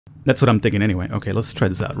That's what I'm thinking anyway. Okay, let's try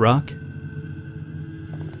this out. Rock.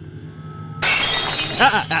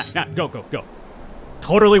 Go, go, go.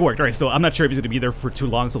 Totally worked. Alright, so I'm not sure if he's going to be there for too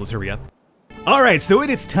long, so let's hurry up. Alright, so it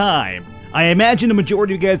is time. I imagine the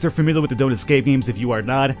majority of you guys are familiar with the Don't Escape games. If you are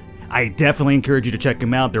not, I definitely encourage you to check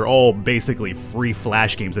them out. They're all basically free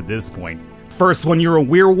flash games at this point. First one, you're a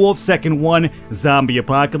werewolf. Second one, zombie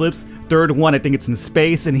apocalypse. Third one, I think it's in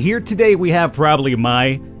space. And here today we have probably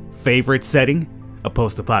my favorite setting, a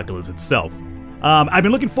post-apocalypse itself. I've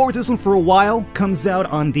been looking forward to this one for a while. Comes out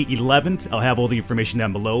on the 11th. I'll have all the information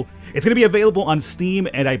down below. It's going to be available on Steam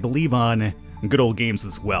and I believe on Good Old Games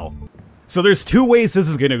as well. So there's two ways this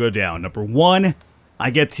is going to go down. Number one, I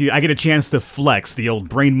get a chance to flex the old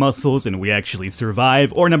brain muscles and we actually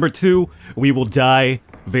survive. Or number two, we will die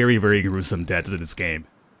very, very gruesome deaths in this game.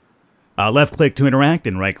 Left click to interact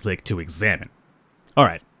and right click to examine.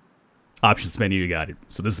 Alright. Options menu, you got it.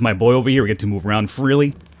 So this is my boy over here. We get to move around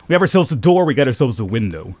freely. We have ourselves a door, we got ourselves a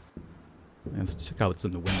window. Let's check out what's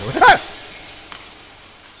in the window.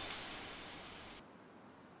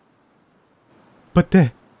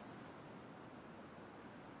 But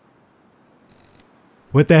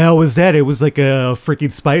what the hell was that? It was like a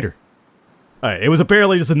freaking spider. Alright, it was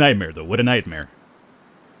apparently just a nightmare though. What a nightmare.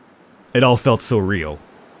 It all felt so real.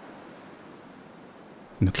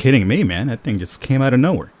 No kidding me, man. That thing just came out of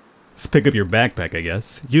nowhere. Let's pick up your backpack, I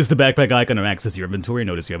guess. Use the backpack icon to access your inventory.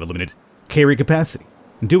 Notice you have a limited carry capacity.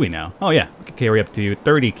 Do we now? Oh yeah, we can carry up to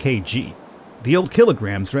 30 kg. The old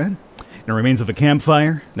kilograms, right? And the remains of a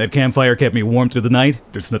campfire. That campfire kept me warm through the night.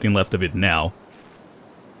 There's nothing left of it now.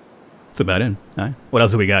 That's about it. Alright, what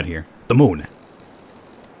else do we got here? The moon.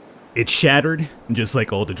 It's shattered, just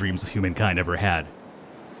like all the dreams humankind ever had.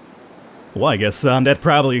 Well, I guess that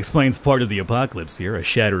probably explains part of the apocalypse here, a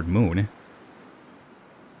shattered moon.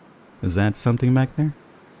 Is that something back there?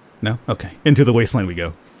 No? Okay. Into the wasteland we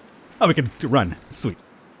go. Oh, we can run. Sweet.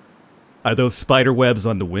 Are those spider webs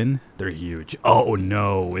on the wind? They're huge. Oh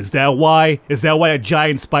no, is that why? Is that why a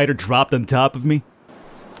giant spider dropped on top of me?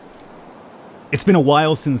 It's been a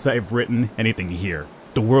while since I've written anything here.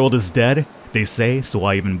 The world is dead, they say, so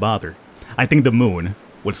why even bother? I think the moon,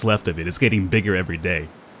 what's left of it, is getting bigger every day.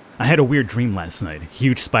 I had a weird dream last night.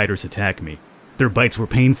 Huge spiders attacked me. Their bites were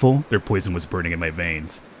painful, their poison was burning in my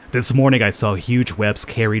veins. This morning I saw huge webs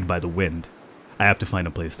carried by the wind. I have to find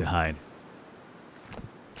a place to hide.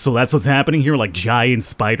 So that's what's happening here, like giant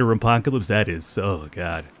spider apocalypse? That is, oh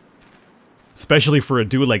god. Especially for a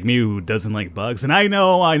dude like me who doesn't like bugs. And I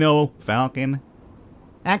know, Falcon.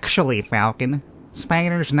 Actually, Falcon,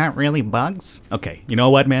 spiders not really bugs? Okay, you know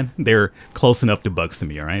what, man? They're close enough to bugs to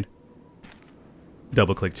me, alright?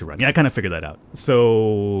 Double click to run. Yeah, I kind of figured that out.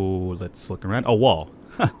 So, let's look around. A wall.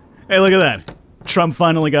 Hey, look at that. Trump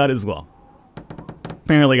finally got his wall.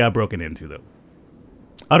 Apparently got broken into, though.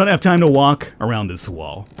 I don't have time to walk around this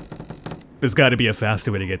wall. There's got to be a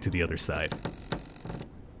faster way to get to the other side.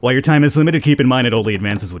 While your time is limited, keep in mind it only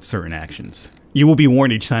advances with certain actions. You will be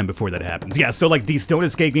warned each time before that happens. Yeah, so like these Don't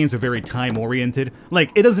Escape games are very time-oriented.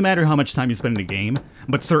 Like, it doesn't matter how much time you spend in the game,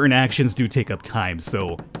 but certain actions do take up time,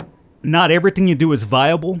 so not everything you do is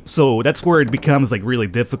viable, so that's where it becomes like really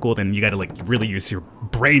difficult and you gotta like really use your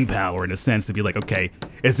brain power in a sense to be like, okay,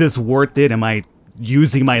 is this worth it? Am I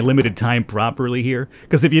using my limited time properly here?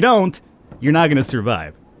 Because if you don't, you're not gonna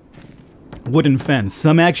survive. Wooden fence.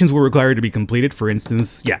 Some actions were required to be completed, for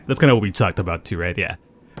instance. Yeah, that's kind of what we talked about too, right? Yeah.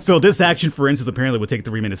 So this action, for instance, apparently would take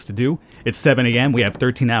 3 minutes to do. It's 7 a.m. We have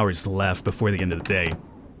 13 hours left before the end of the day.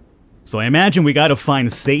 So I imagine we gotta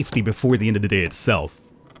find safety before the end of the day itself.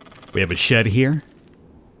 We have a shed here.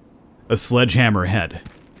 A sledgehammer head.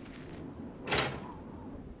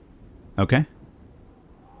 Okay.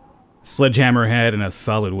 Sledgehammer head and a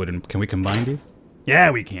solid wooden... Can we combine these?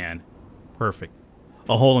 Yeah, we can. Perfect.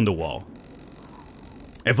 A hole in the wall.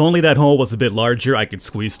 If only that hole was a bit larger, I could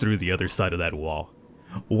squeeze through the other side of that wall.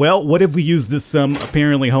 Well, what if we use this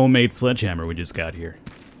apparently homemade sledgehammer we just got here?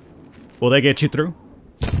 Will that get you through?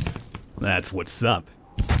 That's what's up.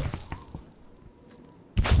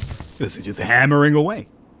 This is just hammering away.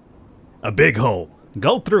 A big hole.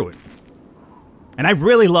 Go through it. And I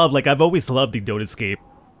really love, like, I've always loved the Don't Escape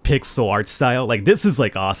pixel art style. Like, this is,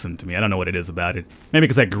 like, awesome to me. I don't know what it is about it. Maybe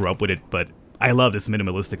because I grew up with it, but I love this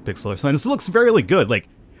minimalistic pixel art style. This looks really good. Like,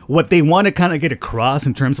 what they want to kind of get across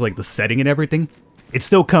in terms of, like, the setting and everything, it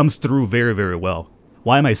still comes through very, very well.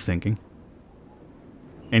 Why am I sinking?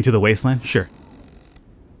 Into the wasteland? Sure.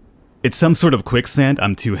 It's some sort of quicksand.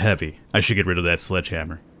 I'm too heavy. I should get rid of that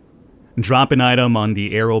sledgehammer. Drop an item on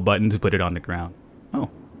the arrow button to put it on the ground. Oh.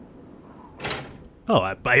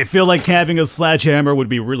 Oh, I feel like having a sledgehammer would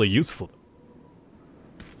be really useful.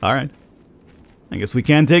 Alright. I guess we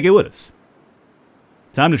can't take it with us.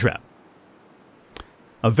 Time to travel.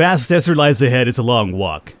 A vast desert lies ahead. It's a long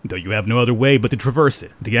walk, though you have no other way but to traverse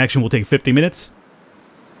it. The action will take 50 minutes.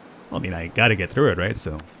 Well, I mean, I gotta get through it, right?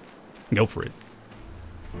 So, go for it.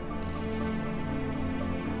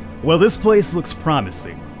 Well, this place looks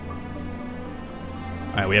promising.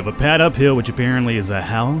 Alright, we have a pad uphill, which apparently is a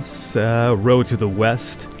house. Road to the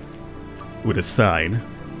west with a sign.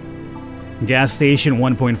 Gas station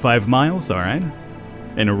 1.5 miles, alright.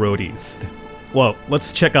 And a road east. Well,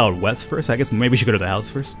 let's check out west first. I guess maybe we should go to the house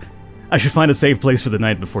first. I should find a safe place for the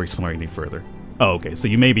night before exploring any further. Oh, okay, so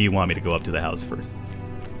maybe you want me to go up to the house first.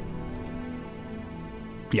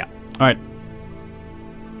 Yeah, alright.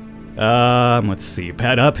 Let's see.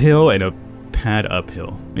 Pad uphill and a pad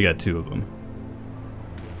uphill. We got 2 of them.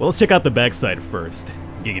 Well, let's check out the backside first.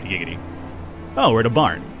 Giggity, giggity. Oh, we're at a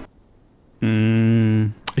barn.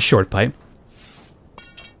 A short pipe.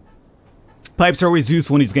 Pipes are always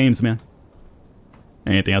useful in these games, man.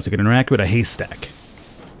 Anything else we can interact with? A haystack.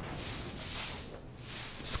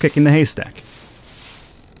 Let's kick in the haystack.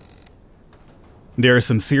 There are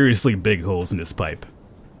some seriously big holes in this pipe.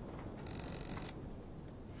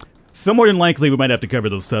 So more than likely, we might have to cover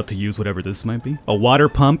those up to use whatever this might be. A water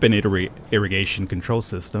pump and irrigation control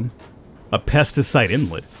system. A pesticide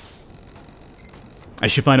inlet. I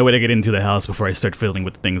should find a way to get into the house before I start fiddling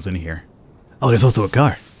with the things in here. Oh, there's also a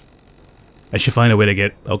car. I should find a way to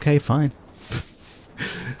get... Okay, fine.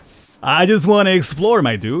 I just want to explore,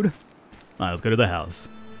 my dude. Alright, let's go to the house.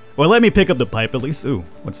 Well, let me pick up the pipe at least. Ooh,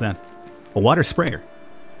 what's that? A water sprayer.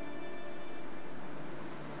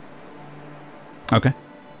 Okay.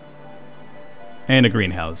 And a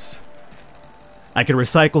greenhouse. I can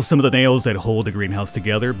recycle some of the nails that hold the greenhouse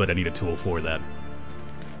together, but I need a tool for that.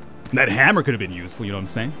 That hammer could have been useful, you know what I'm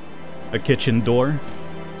saying? A kitchen door.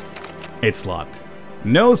 It's locked.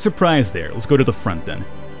 No surprise there. Let's go to the front then.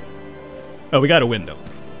 Oh, we got a window.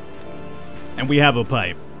 And we have a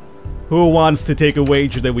pipe. Who wants to take a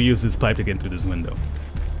wager that we use this pipe to get through this window?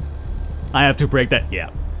 I have to break that. Yeah.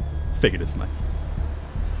 Figured as much.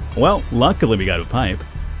 Well, luckily we got a pipe.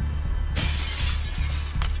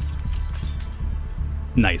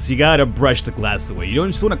 Nice. You gotta brush the glass away. You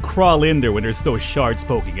don't just want to crawl in there when there's still shards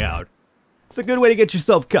poking out. It's a good way to get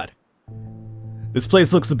yourself cut. This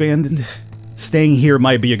place looks abandoned. Staying here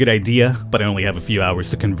might be a good idea, but I only have a few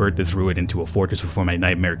hours to convert this ruin into a fortress before my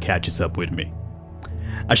nightmare catches up with me.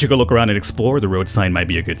 I should go look around and explore. The road sign might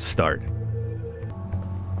be a good start.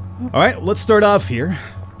 Alright, let's start off here.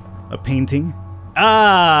 A painting.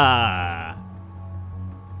 Ah!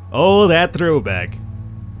 Oh, that throwback.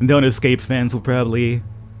 Don't Escape fans will probably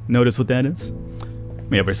notice what that is.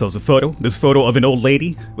 We have ourselves a photo. This photo of an old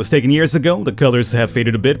lady was taken years ago. The colors have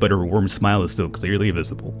faded a bit, but her warm smile is still clearly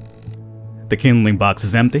visible. The kindling box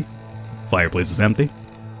is empty. Fireplace is empty.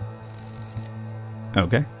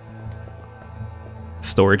 Okay.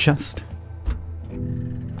 Storage chest.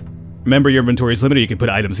 Remember, your inventory is limited. You can put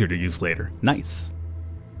items here to use later. Nice.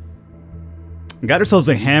 Got ourselves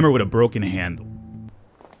a hammer with a broken handle.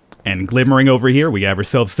 And glimmering over here, we have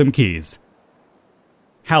ourselves some keys.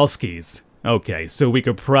 House keys. Okay, so we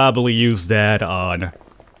could probably use that on...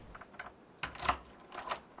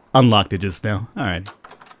 Unlocked it just now. Alright.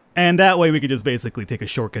 And that way we could just basically take a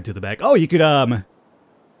shortcut to the back. Oh, you could,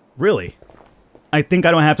 Really? I think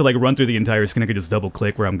I don't have to, like, run through the entire screen. I could just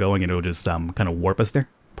double-click where I'm going and it'll just, kind of warp us there.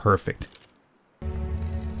 Perfect.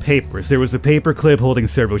 Papers. There was a paper clip holding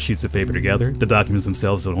several sheets of paper together. The documents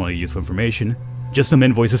themselves don't want to use for information. Just some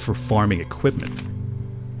invoices for farming equipment.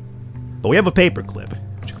 But we have a paper clip.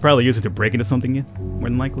 We could probably use it to break into something yet, more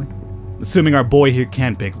than likely. Assuming our boy here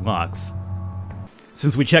can pick locks.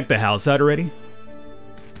 Since we checked the house out already,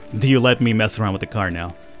 do you let me mess around with the car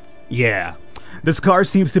now? Yeah. This car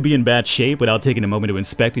seems to be in bad shape. Without taking a moment to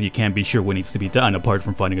inspect it, you can't be sure what needs to be done, apart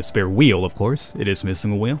from finding a spare wheel, of course. It is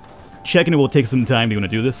missing a wheel. Checking it will take some time. Do you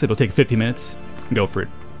want to do this? It'll take 50 minutes. Go for it.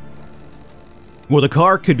 Well, the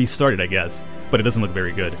car could be started, I guess, but it doesn't look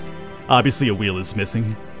very good. Obviously, a wheel is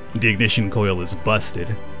missing. The ignition coil is busted.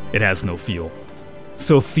 It has no fuel.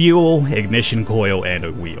 So fuel, ignition coil, and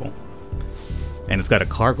a wheel. And it's got a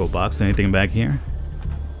cargo box. Anything back here?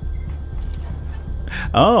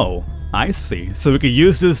 Oh, I see. So we could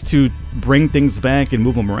use this to bring things back and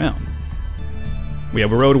move them around. We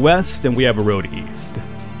have a road west and we have a road east.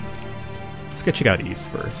 Let's go check out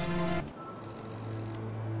east first.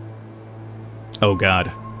 Oh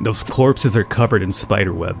god, those corpses are covered in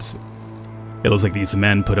spider webs. It looks like these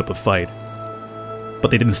men put up a fight,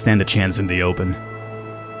 but they didn't stand a chance in the open.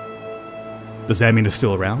 Does that mean they're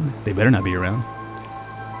still around? They better not be around.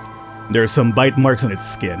 There are some bite marks on its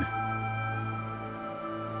skin.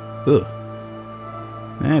 Ugh.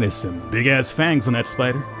 That is some big-ass fangs on that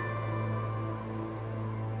spider.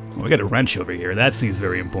 Oh, we got a wrench over here. That seems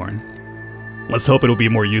very important. Let's hope it'll be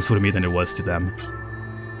more useful to me than it was to them.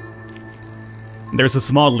 There's a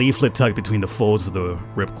small leaflet tucked between the folds of the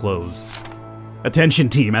ripped clothes. Attention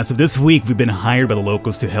team, as of this week, we've been hired by the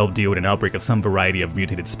locals to help deal with an outbreak of some variety of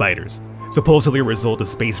mutated spiders. Supposedly a result of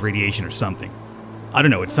space radiation or something. I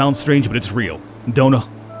don't know, it sounds strange, but it's real. Don't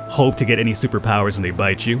hope to get any superpowers when they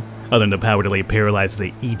bite you, other than the power to lay paralyzed as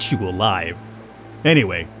they eat you alive.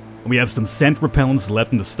 Anyway, we have some scent repellents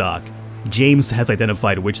left in the stock. James has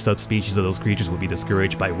identified which subspecies of those creatures will be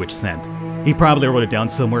discouraged by which scent. He probably wrote it down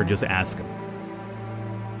somewhere, just ask him.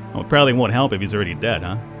 Well, it probably won't help if he's already dead,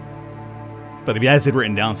 huh? But if he has it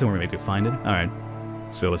written down somewhere, maybe we could find it. Alright.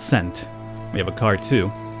 So, a scent. We have a car, too.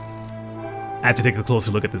 I have to take a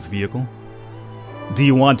closer look at this vehicle. Do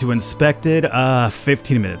you want to inspect it?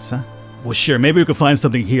 15 minutes, huh? Well, sure. Maybe we could find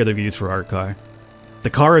something here that we use for our car.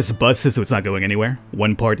 The car is busted, so it's not going anywhere.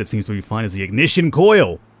 One part that seems to be fine is the ignition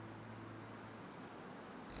coil.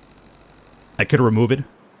 I could remove it.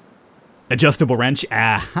 Adjustable wrench.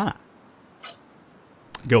 Aha.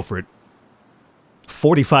 Go for it.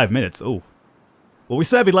 45 minutes. Oh. Well, we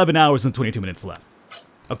still have 11 hours and 22 minutes left.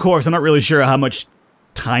 Of course, I'm not really sure how much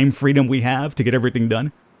time freedom we have to get everything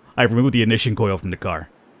done. I've removed the ignition coil from the car.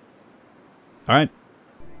 Alright.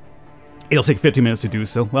 It'll take 15 minutes to do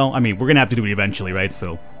so. Well, I mean, we're gonna have to do it eventually, right?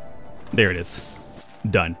 So, there it is.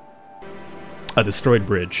 Done. A destroyed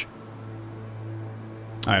bridge.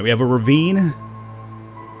 Alright, we have a ravine.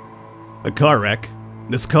 A car wreck.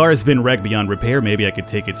 This car has been wrecked beyond repair. Maybe I could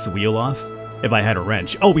take its wheel off if I had a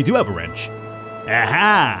wrench. Oh, we do have a wrench.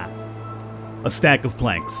 Aha! A stack of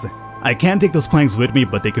planks. I can't take those planks with me,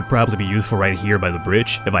 but they could probably be useful right here by the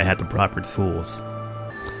bridge if I had the proper tools.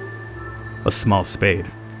 A small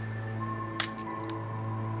spade.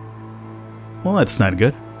 Well, that's not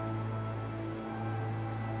good.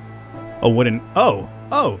 A wooden...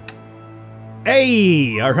 Oh!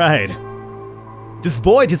 Hey! Alright. This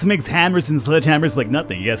boy just makes hammers and sledgehammers like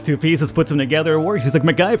nothing. He has two pieces, puts them together, it works. He's like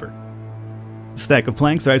MacGyver. Stack of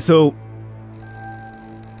planks. Alright, so...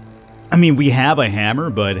 I mean, we have a hammer,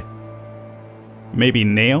 but... maybe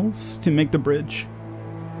nails to make the bridge?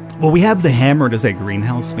 Well, we have the hammer. Does that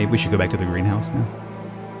greenhouse? Maybe we should go back to the greenhouse now.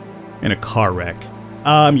 In a car wreck.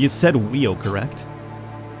 You said wheel, correct?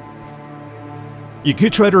 You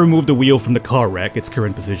could try to remove the wheel from the car wreck. Its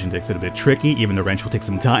current position makes it a bit tricky. Even the wrench will take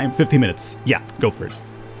some time. 15 minutes. Yeah, go for it.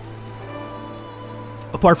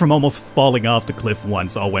 Apart from almost falling off the cliff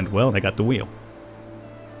once, all went well and I got the wheel.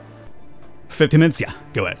 15 minutes? Yeah,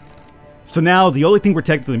 go ahead. So now, the only thing we're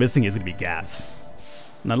technically missing is going to be gas.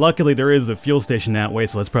 Now, luckily, there is a fuel station that way,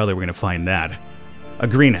 so that's probably where we're going to find that. A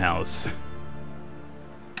greenhouse.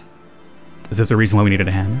 Is this the reason why we needed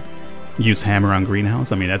a hammer? Use hammer on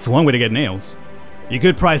greenhouse? I mean, that's one way to get nails. You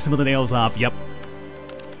could pry some of the nails off, yep.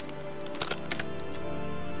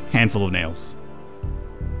 Handful of nails.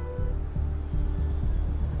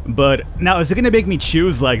 But, now, is it going to make me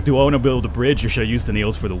choose, like, do I want to build a bridge, or should I use the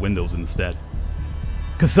nails for the windows instead?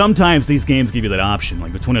 Because sometimes these games give you that option,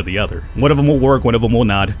 like between or the other. One of them will work, one of them will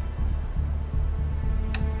not.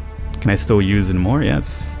 Can I still use it more?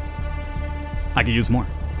 Yes. I can use more.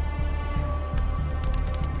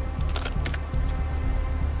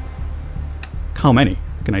 How many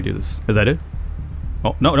can I do this? Is that it?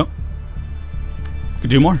 Oh, no.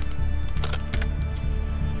 Could do more.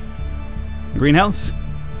 Greenhouse?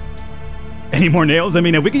 Any more nails? I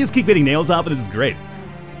mean, if we can just keep getting nails off it, this is great.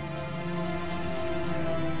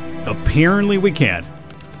 Apparently we can.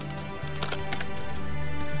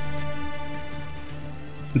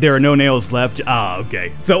 There are no nails left. Ah,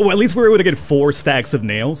 okay. So at least we're able to get 4 stacks of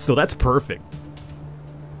nails, so that's perfect.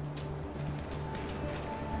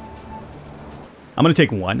 I'm gonna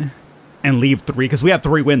take 1 and leave 3, because we have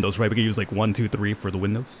 3 windows, right? We can use like 1, 2, 3 for the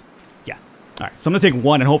windows. Yeah. Alright, so I'm gonna take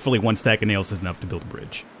 1, and hopefully 1 stack of nails is enough to build a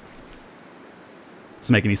bridge.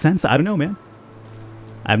 Does it make any sense? I don't know, man.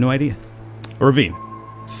 I have no idea. A ravine.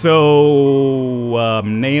 So,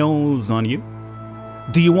 nails on you.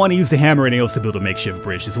 Do you want to use the hammer and nails to build a makeshift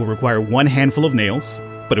bridge? This will require 1 handful of nails,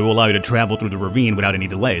 but it will allow you to travel through the ravine without any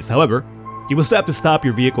delays. However, you will still have to stop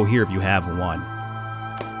your vehicle here if you have one.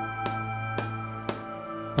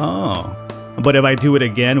 Oh. But if I do it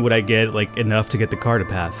again, would I get, like, enough to get the car to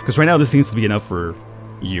pass? Because right now this seems to be enough for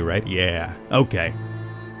you, right? Yeah. Okay.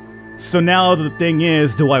 So now the thing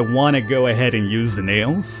is, do I want to go ahead and use the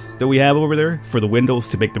nails that we have over there for the windows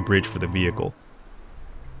to make the bridge for the vehicle?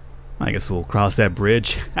 I guess we'll cross that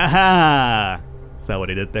bridge. Haha! Is that what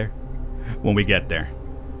I did there? When we get there.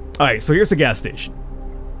 Alright, so here's a gas station.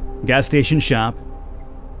 Gas station shop.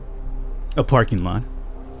 A parking lot.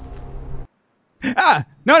 Ah!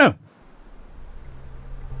 No, no!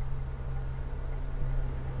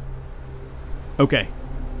 Okay.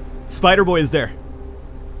 Spider Boy is there.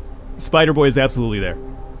 Spider Boy is absolutely there.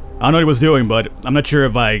 I don't know what he was doing, but I'm not sure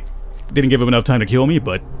if I didn't give him enough time to kill me,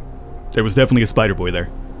 but there was definitely a Spider Boy there.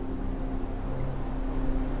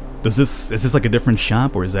 Is this like a different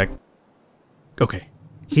shop, or is that... Okay.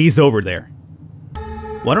 He's over there.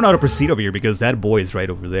 Well, I don't know how to proceed over here because that boy is right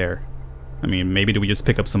over there. I mean, maybe do we just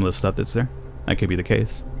pick up some of the stuff that's there? That could be the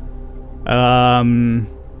case. And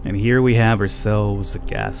here we have ourselves a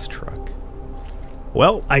gas truck.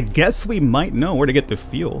 Well, I guess we might know where to get the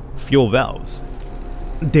fuel. Fuel valves.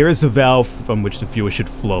 There is a valve from which the fuel should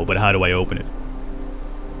flow, but how do I open it?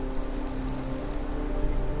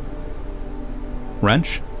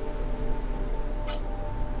 Wrench?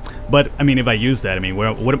 But, I mean, if I use that, I mean,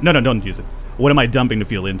 what, no, don't use it. What am I dumping the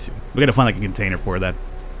fuel into? We gotta find like a container for that.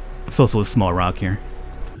 It's also a small rock here.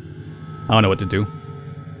 I don't know what to do.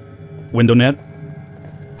 Window net?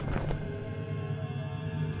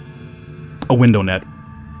 A window net.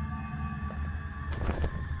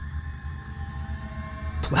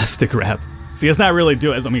 Plastic wrap. See, it's not really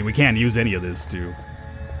doing... I mean, we can't use any of this to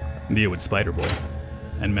deal with Spider Boy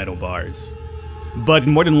and metal bars. But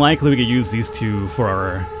more than likely, we could use these two for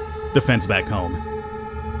our defense back home.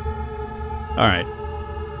 Alright.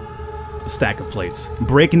 A stack of plates.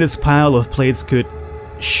 Breaking this pile of plates could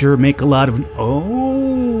sure make a lot of...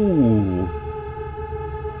 Oh!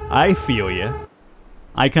 I feel ya.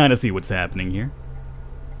 I kind of see what's happening here.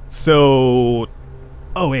 So...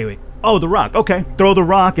 Oh, wait. Oh, the rock. Okay. Throw the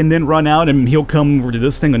rock and then run out and he'll come over to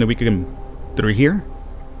this thing and then we can... Through here?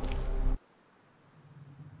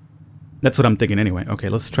 That's what I'm thinking anyway. Okay,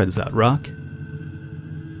 let's try this out. Rock.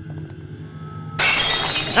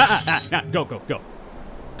 Go.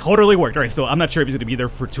 Totally worked. Alright, so I'm not sure if he's gonna be there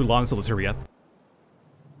for too long, so let's hurry up.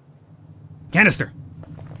 Canister!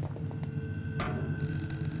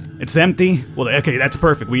 It's empty. Well, okay, that's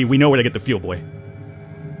perfect. We know where to get the fuel, boy.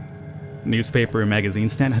 Newspaper and magazine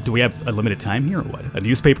stand. Do we have a limited time here or what? A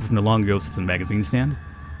newspaper from the long ago sits in the magazine stand?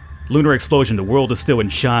 Lunar explosion. The world is still in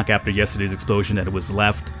shock after yesterday's explosion that it was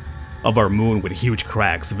left of our moon with huge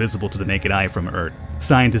cracks visible to the naked eye from Earth.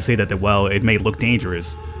 Scientists say that while it may look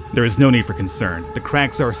dangerous, there is no need for concern. The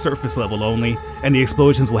cracks are surface level only, and the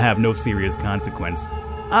explosions will have no serious consequence.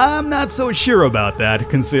 I'm not so sure about that,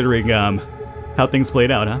 considering how things played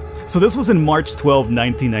out, huh? So this was in March 12,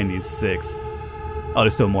 1996. Oh,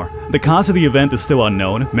 there's still more. The cause of the event is still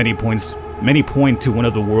unknown. Many point to one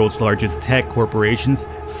of the world's largest tech corporations,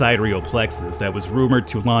 Sidereal Plexus, that was rumored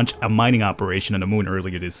to launch a mining operation on the moon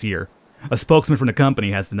earlier this year. A spokesman from the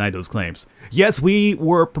company has denied those claims. Yes, we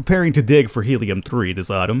were preparing to dig for helium-3 this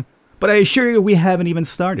autumn, but I assure you we haven't even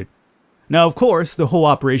started. Now, of course, the whole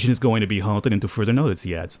operation is going to be halted until further notice,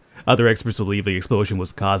 he adds. Other experts believe the explosion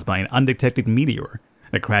was caused by an undetected meteor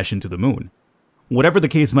that crashed into the moon. Whatever the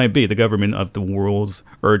case might be, the government of the world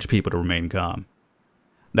urged people to remain calm.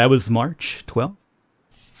 That was March 12th?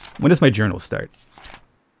 When does my journal start?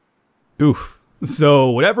 Oof. So,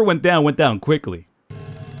 whatever went down quickly.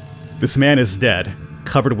 This man is dead,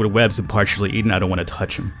 covered with webs and partially eaten. I don't want to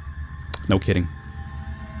touch him. No kidding.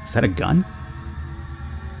 Is that a gun?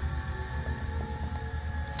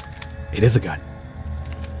 It is a gun.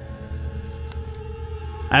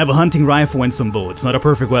 I have a hunting rifle and some bullets. Not a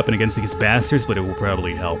perfect weapon against these bastards, but it will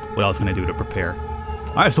probably help. What else can I do to prepare?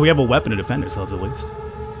 Alright, so we have a weapon to defend ourselves at least.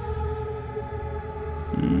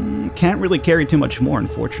 Can't really carry too much more,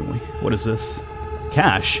 unfortunately. What is this?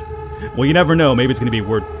 Cash. Well, you never know. Maybe it's going to be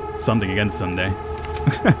worth something again someday.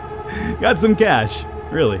 Got some cash.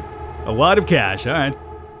 Really. A lot of cash. Alright.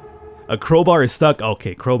 A crowbar is stuck.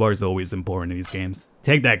 Okay, crowbar is always important in these games.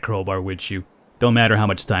 Take that crowbar with you. Don't matter how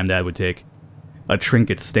much time that would take. A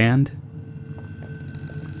trinket stand.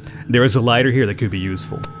 There is a lighter here that could be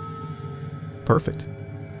useful. Perfect.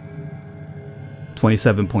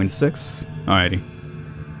 27.6. Alrighty.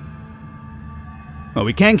 Well,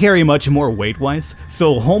 we can't carry much more weight-wise,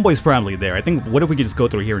 so Homeboy's probably there. I think, what if we could just go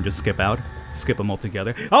through here and just skip out? Skip them all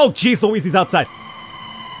together. Oh, jeez Louise, he's outside!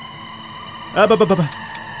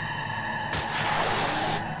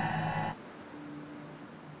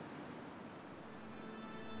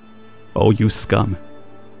 Oh, you scum.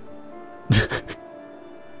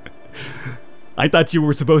 I thought you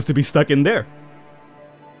were supposed to be stuck in there.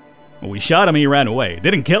 Well, we shot him and he ran away.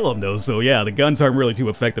 Didn't kill him, though, so yeah, the guns aren't really too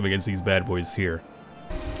effective against these bad boys here.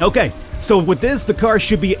 Okay, so with this, the car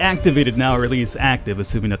should be activated now, or at least active,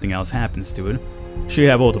 assuming nothing else happens to it. Should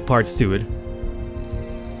have all the parts to it.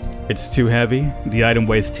 It's too heavy. The item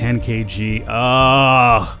weighs 10 kg.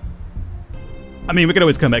 I mean, we could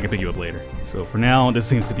always come back and pick you up later. So for now, this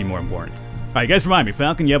seems to be more important. Alright, guys, remind me,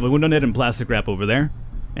 Falcon, you have a window net and plastic wrap over there.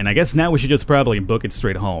 And I guess now we should just probably book it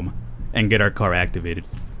straight home and get our car activated.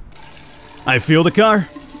 I feel the car.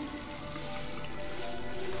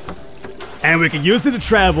 And we can use it to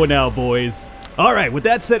travel now, boys. Alright, with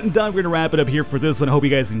that said and done, we're going to wrap it up here for this one. I hope you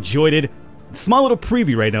guys enjoyed it. Small little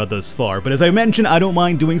preview right now thus far, but as I mentioned, I don't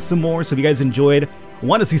mind doing some more, so if you guys enjoyed,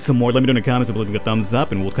 want to see some more, let me know in the comments, leave a thumbs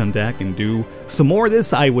up, and we'll come back and do some more of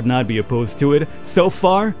this. I would not be opposed to it. So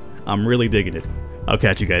far, I'm really digging it. I'll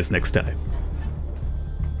catch you guys next time.